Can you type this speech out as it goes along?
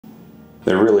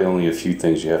There are really only a few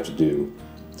things you have to do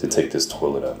to take this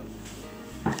toilet up.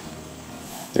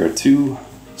 There are two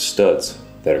studs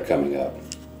that are coming up.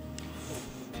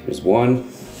 There's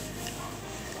one,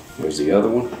 there's the other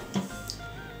one.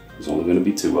 There's only going to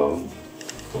be two of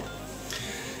them.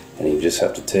 And you just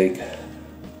have to take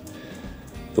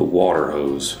the water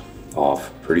hose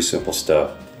off. Pretty simple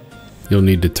stuff. You'll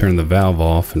need to turn the valve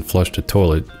off and flush the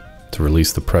toilet to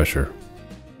release the pressure.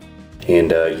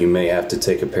 And you may have to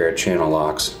take a pair of channel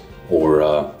locks or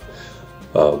a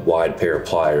wide pair of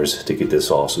pliers to get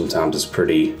this off. Sometimes it's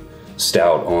pretty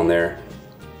stout on there,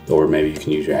 or maybe you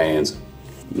can use your hands.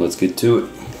 Let's get to it.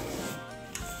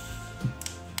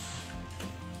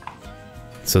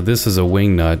 So this is a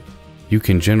wing nut. You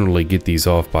can generally get these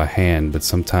off by hand, but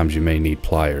sometimes you may need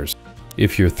pliers.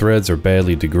 If your threads are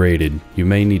badly degraded, you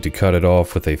may need to cut it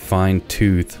off with a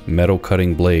fine-tooth metal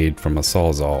cutting blade from a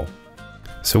Sawzall.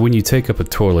 So when you take up a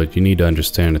toilet, you need to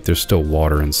understand that there's still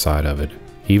water inside of it.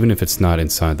 Even if it's not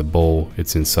inside the bowl,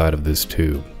 it's inside of this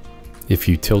tube. If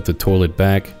you tilt the toilet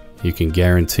back, you can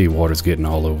guarantee water's getting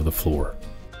all over the floor.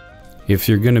 If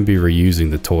you're going to be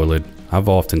reusing the toilet, I've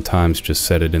oftentimes just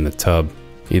set it in the tub,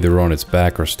 either on its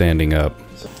back or standing up.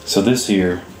 So this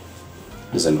here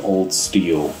is an old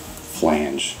steel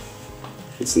flange.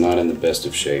 It's not in the best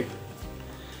of shape.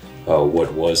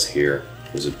 What was here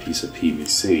was a piece of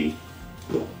PVC,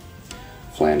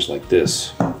 flange like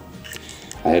this.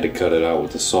 I had to cut it out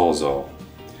with a Sawzall.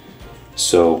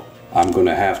 So I'm going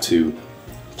to have to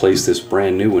place this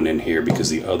brand new one in here because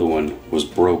the other one was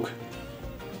broke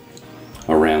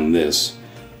around this.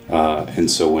 And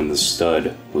so when the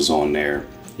stud was on there,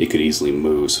 it could easily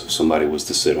move. So if somebody was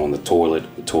to sit on the toilet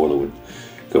would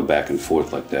go back and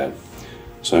forth like that.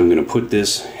 So I'm going to put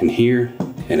this in here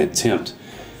and attempt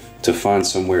to find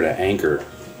somewhere to anchor.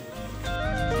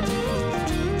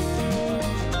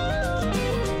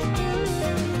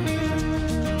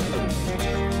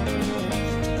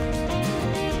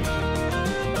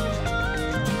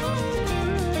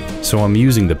 So I'm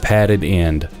using the padded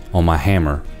end on my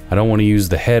hammer. I don't want to use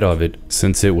the head of it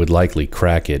since it would likely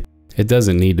crack it. It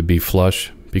doesn't need to be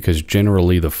flush because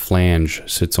generally the flange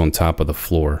sits on top of the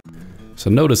floor. So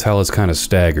notice how it's kind of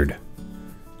staggered.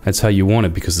 That's how you want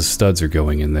it because the studs are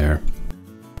going in there.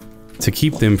 To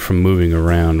keep them from moving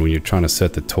around when you're trying to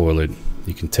set the toilet,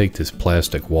 you can take this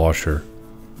plastic washer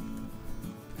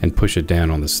and push it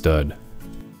down on the stud.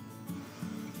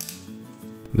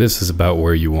 This is about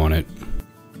where you want it.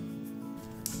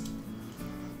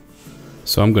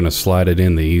 So I'm going to slide it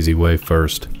in the easy way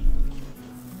first.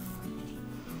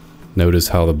 Notice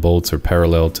how the bolts are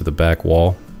parallel to the back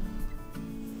wall.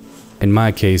 In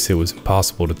my case, it was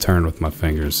impossible to turn with my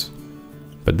fingers,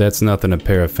 but that's nothing a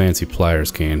pair of fancy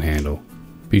pliers can't handle.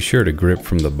 Be sure to grip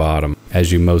from the bottom,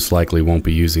 as you most likely won't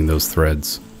be using those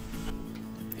threads.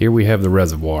 Here we have the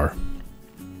reservoir.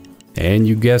 And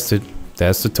you guessed it,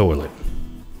 that's the toilet.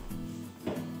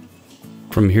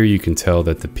 From here you can tell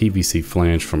that the PVC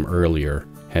flange from earlier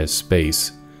has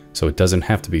space, so it doesn't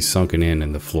have to be sunken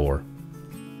in the floor.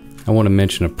 I want to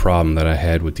mention a problem that I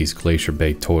had with these Glacier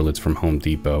Bay toilets from Home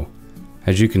Depot.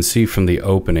 As you can see from the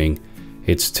opening,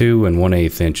 it's 2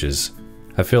 1/8 inches.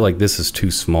 I feel like this is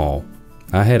too small.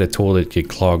 I had a toilet get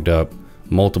clogged up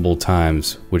multiple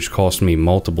times, which cost me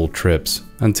multiple trips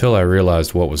until I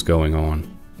realized what was going on.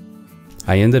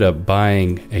 I ended up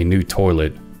buying a new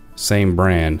toilet, same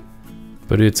brand,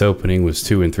 but its opening was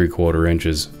 2 3/4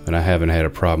 inches, and I haven't had a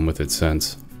problem with it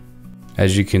since.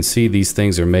 As you can see, these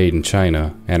things are made in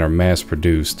China and are mass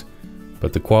produced,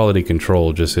 but the quality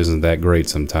control just isn't that great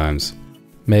sometimes.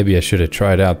 Maybe I should have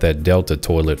tried out that Delta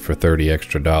toilet for $30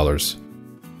 extra.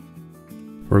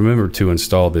 Remember to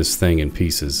install this thing in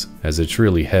pieces, as it's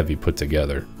really heavy put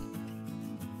together.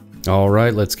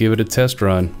 Alright, let's give it a test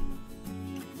run.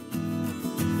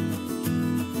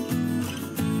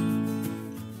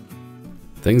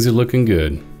 Things are looking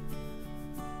good.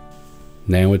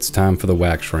 Now it's time for the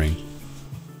wax ring.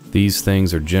 These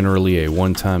things are generally a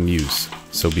one-time use,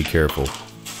 so be careful.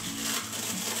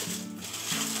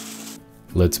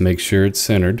 Let's make sure it's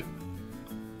centered.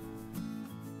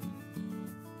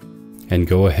 And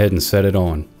go ahead and set it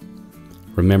on.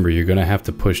 Remember, you're going to have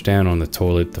to push down on the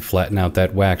toilet to flatten out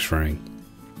that wax ring.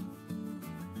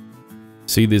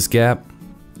 See this gap?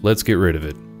 Let's get rid of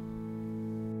it.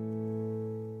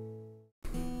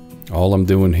 All I'm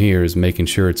doing here is making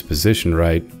sure it's positioned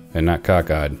right and not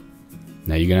cockeyed.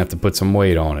 Now you're going to have to put some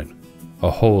weight on it. A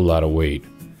whole lot of weight.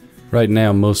 Right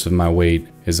now most of my weight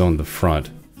is on the front,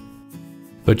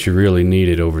 but you really need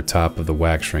it over top of the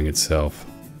wax ring itself.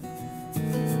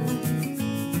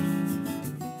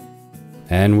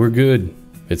 And we're good.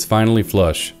 It's finally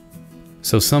flush.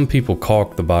 So some people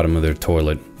caulk the bottom of their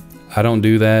toilet. I don't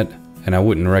do that, and I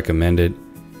wouldn't recommend it.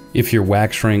 If your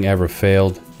wax ring ever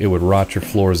failed, it would rot your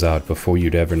floors out before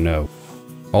you'd ever know.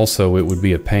 Also, it would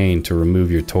be a pain to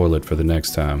remove your toilet for the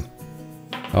next time.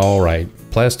 Alright,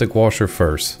 plastic washer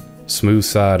first. Smooth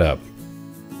side up.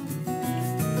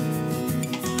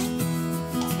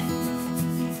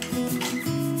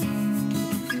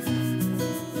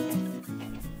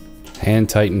 Hand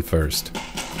tighten first.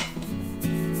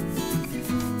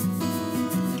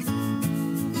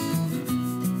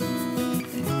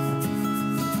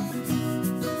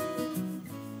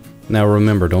 Now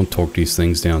remember, don't torque these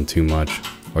things down too much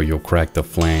or you'll crack the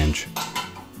flange.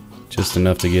 Just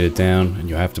enough to get it down, and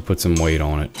you'll have to put some weight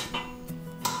on it.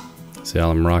 See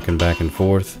how I'm rocking back and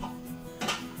forth?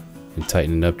 And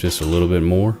tighten it up just a little bit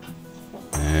more.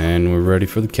 And we're ready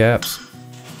for the caps.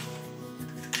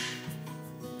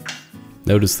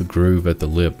 Notice the groove at the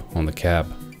lip on the cap.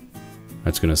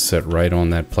 That's going to set right on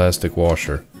that plastic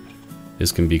washer.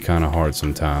 This can be kind of hard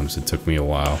sometimes. It took me a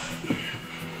while.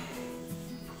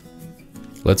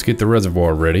 Let's get the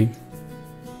reservoir ready,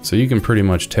 so you can pretty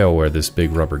much tell where this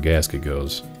big rubber gasket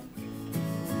goes.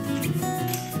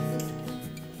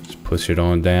 Just push it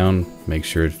on down, make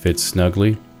sure it fits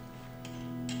snugly,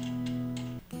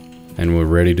 and we're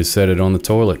ready to set it on the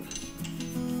toilet.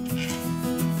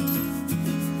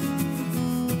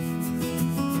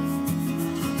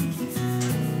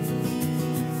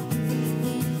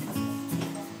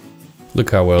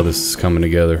 Look how well this is coming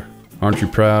together. Aren't you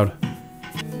proud?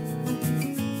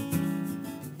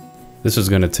 This is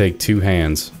going to take 2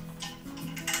 hands.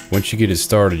 Once you get it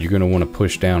started, you're going to want to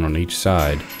push down on each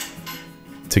side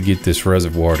to get this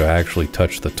reservoir to actually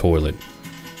touch the toilet.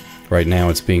 Right now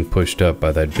it's being pushed up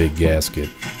by that big gasket.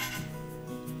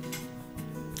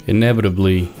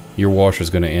 Inevitably, your washer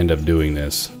is going to end up doing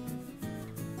this.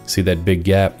 See that big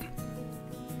gap?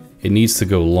 It needs to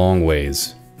go long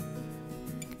ways.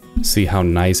 See how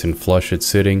nice and flush it's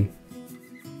sitting?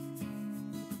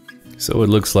 So it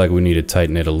looks like we need to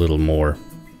tighten it a little more.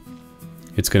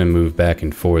 It's going to move back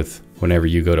and forth whenever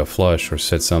you go to flush or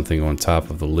set something on top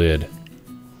of the lid.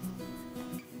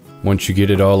 Once you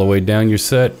get it all the way down your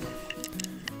set,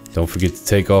 don't forget to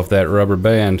take off that rubber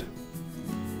band.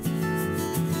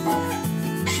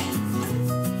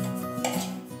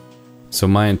 So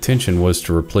my intention was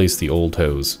to replace the old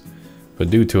hose, but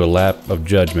due to a lapse of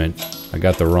judgment, I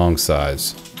got the wrong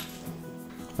size.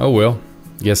 Oh well,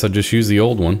 guess I'll just use the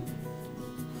old one.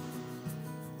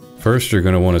 First, you're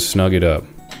going to want to snug it up,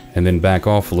 and then back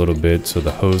off a little bit so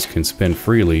the hose can spin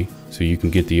freely so you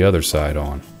can get the other side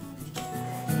on.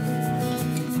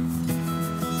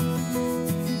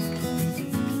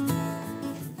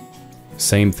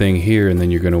 Same thing here, and then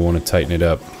you're going to want to tighten it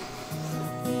up.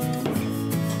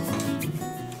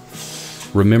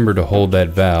 Remember to hold that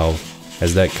valve,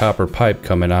 as that copper pipe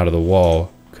coming out of the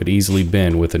wall could easily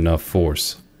bend with enough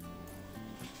force.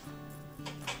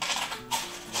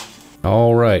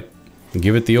 Alright,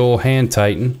 give it the old hand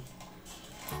tighten,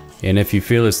 and if you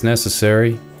feel it's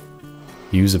necessary,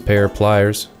 use a pair of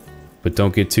pliers, but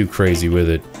don't get too crazy with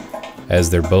it,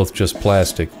 as they're both just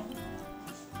plastic.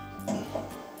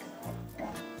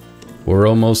 We're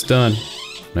almost done.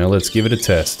 Now let's give it a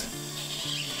test.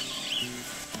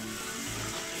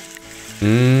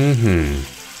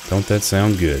 Don't that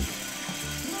sound good?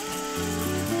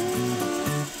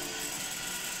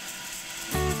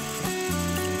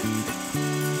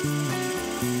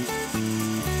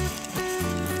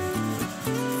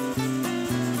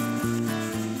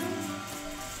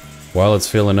 While it's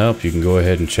filling up, you can go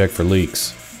ahead and check for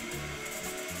leaks.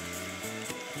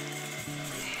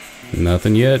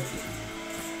 Nothing yet.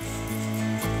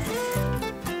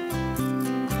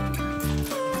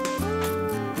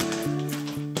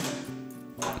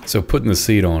 So putting the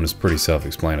seat on is pretty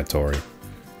self-explanatory.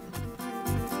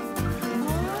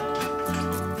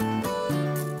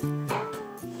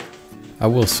 I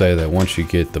will say that once you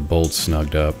get the bolts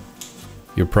snugged up,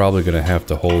 you're probably going to have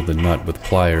to hold the nut with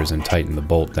pliers and tighten the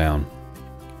bolt down.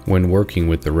 When working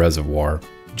with the reservoir,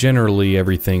 generally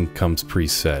everything comes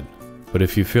preset, but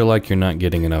if you feel like you're not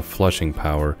getting enough flushing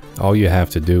power, all you have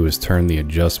to do is turn the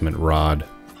adjustment rod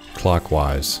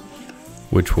clockwise,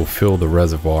 which will fill the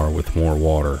reservoir with more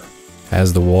water.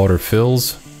 As the water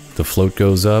fills, the float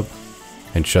goes up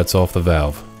and shuts off the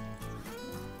valve.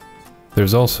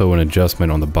 There's also an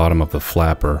adjustment on the bottom of the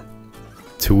flapper,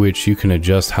 to which you can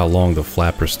adjust how long the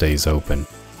flapper stays open.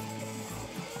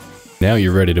 Now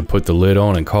you're ready to put the lid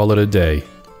on and call it a day.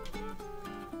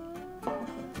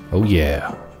 Oh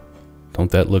yeah,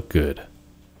 don't that look good?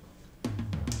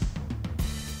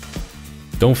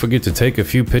 Don't forget to take a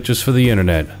few pictures for the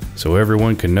internet. so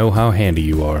everyone can know how handy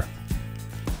you are.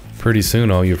 Pretty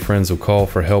soon all your friends will call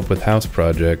for help with house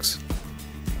projects.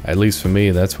 At least for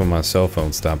me, that's when my cell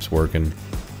phone stops working.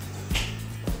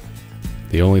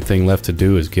 The only thing left to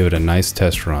do is give it a nice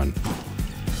test run.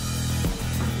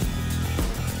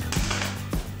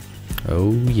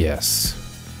 Oh yes.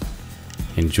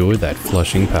 Enjoy that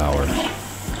flushing power.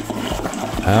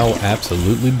 How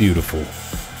absolutely beautiful.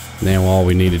 Now all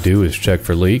we need to do is check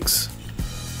for leaks.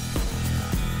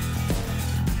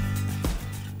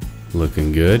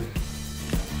 Looking good.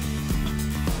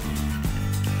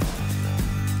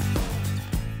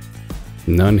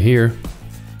 None here.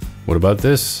 What about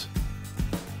this?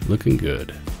 Looking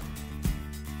good.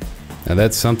 Now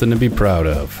that's something to be proud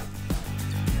of.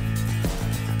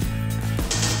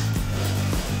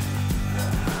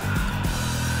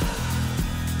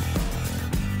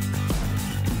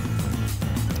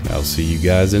 I'll see you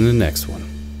guys in the next one.